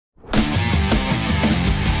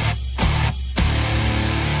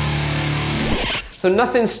So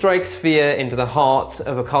nothing strikes fear into the heart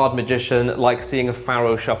of a card magician like seeing a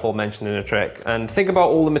Faro shuffle mentioned in a trick. And think about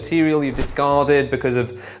all the material you've discarded because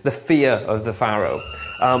of the fear of the Faro.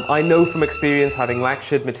 I know from experience, having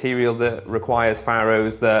lectured material that requires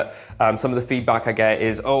Faros, that some of the feedback I get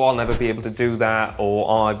is, oh, I'll never be able to do that, or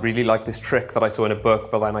oh, I really like this trick that I saw in a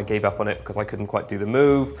book, but then I gave up on it because I couldn't quite do the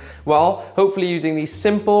move. Well, hopefully using these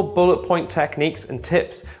simple bullet point techniques and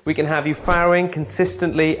tips, we can have you Faroing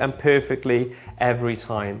consistently and perfectly every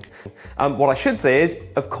time. What I should say is,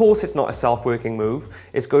 of course it's not a self-working move,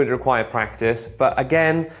 it's going to require practice, but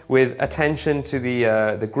again, with attention to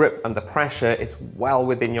the grip and the pressure, it's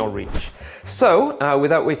well within your reach. So,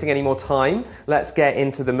 without wasting any more time, let's get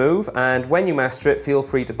into the move, and when you master it, feel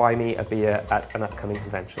free to buy me a beer at an upcoming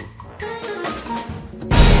convention.